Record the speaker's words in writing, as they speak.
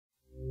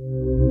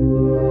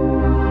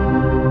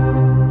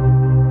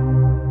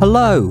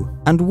Hello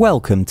and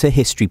welcome to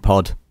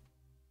HistoryPod.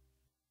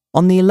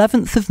 On the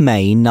 11th of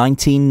May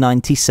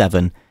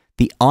 1997,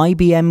 the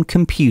IBM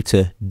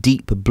computer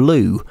Deep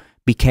Blue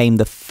became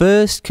the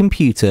first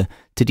computer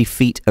to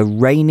defeat a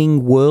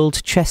reigning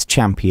world chess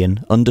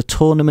champion under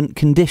tournament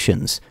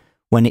conditions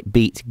when it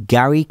beat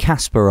Garry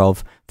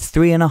Kasparov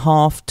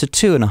 3.5 to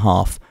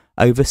 2.5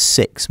 over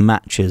 6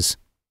 matches.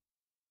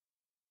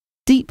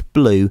 Deep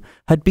Blue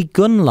had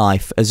begun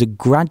life as a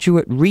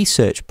graduate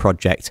research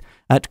project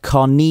at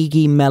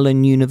Carnegie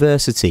Mellon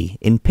University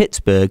in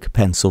Pittsburgh,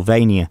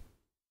 Pennsylvania.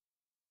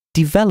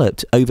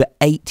 Developed over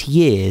 8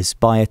 years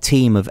by a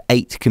team of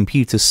 8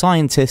 computer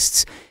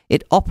scientists,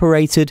 it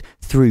operated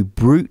through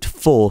brute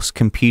force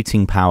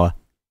computing power.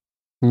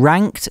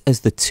 Ranked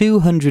as the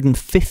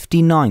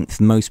 259th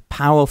most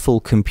powerful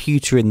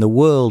computer in the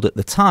world at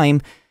the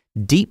time,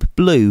 Deep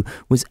Blue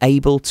was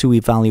able to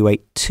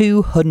evaluate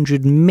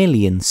 200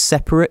 million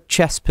separate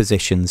chess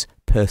positions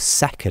per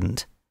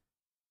second.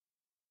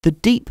 The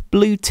Deep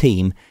Blue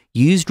team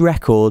used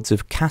records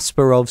of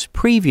Kasparov's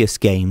previous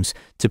games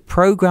to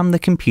program the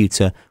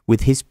computer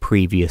with his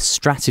previous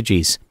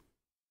strategies.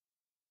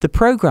 The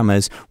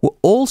programmers were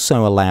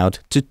also allowed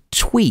to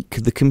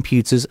tweak the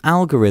computer's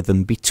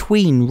algorithm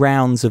between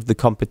rounds of the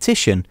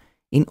competition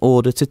in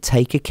order to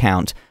take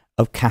account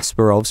of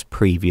Kasparov's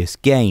previous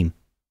game.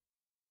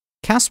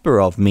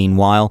 Kasparov,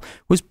 meanwhile,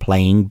 was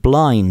playing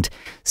blind,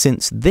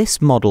 since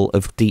this model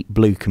of Deep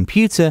Blue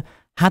computer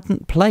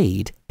hadn't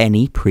played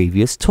any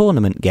previous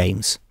tournament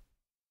games.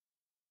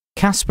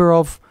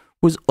 Kasparov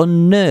was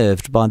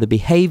unnerved by the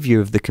behaviour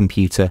of the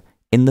computer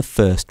in the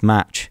first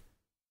match.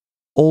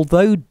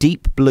 Although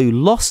Deep Blue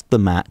lost the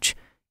match,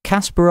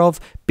 Kasparov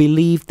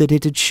believed that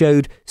it had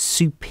showed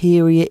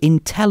superior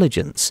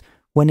intelligence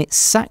when it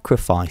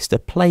sacrificed a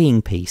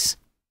playing piece.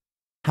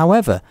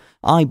 However,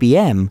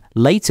 IBM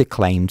later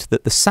claimed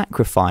that the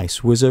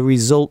sacrifice was a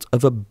result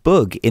of a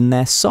bug in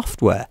their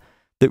software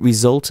that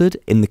resulted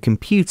in the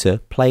computer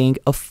playing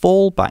a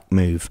fallback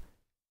move.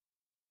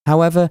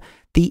 However,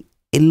 the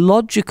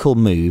illogical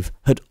move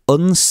had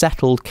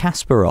unsettled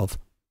Kasparov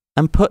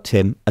and put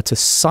him at a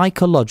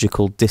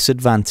psychological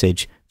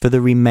disadvantage for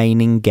the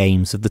remaining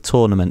games of the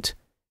tournament.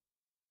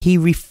 He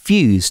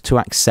refused to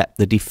accept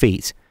the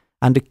defeat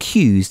and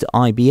accused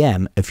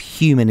IBM of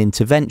human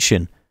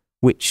intervention,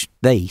 which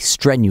they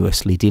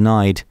strenuously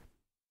denied.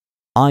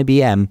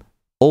 IBM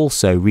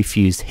also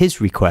refused his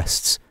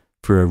requests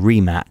for a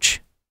rematch.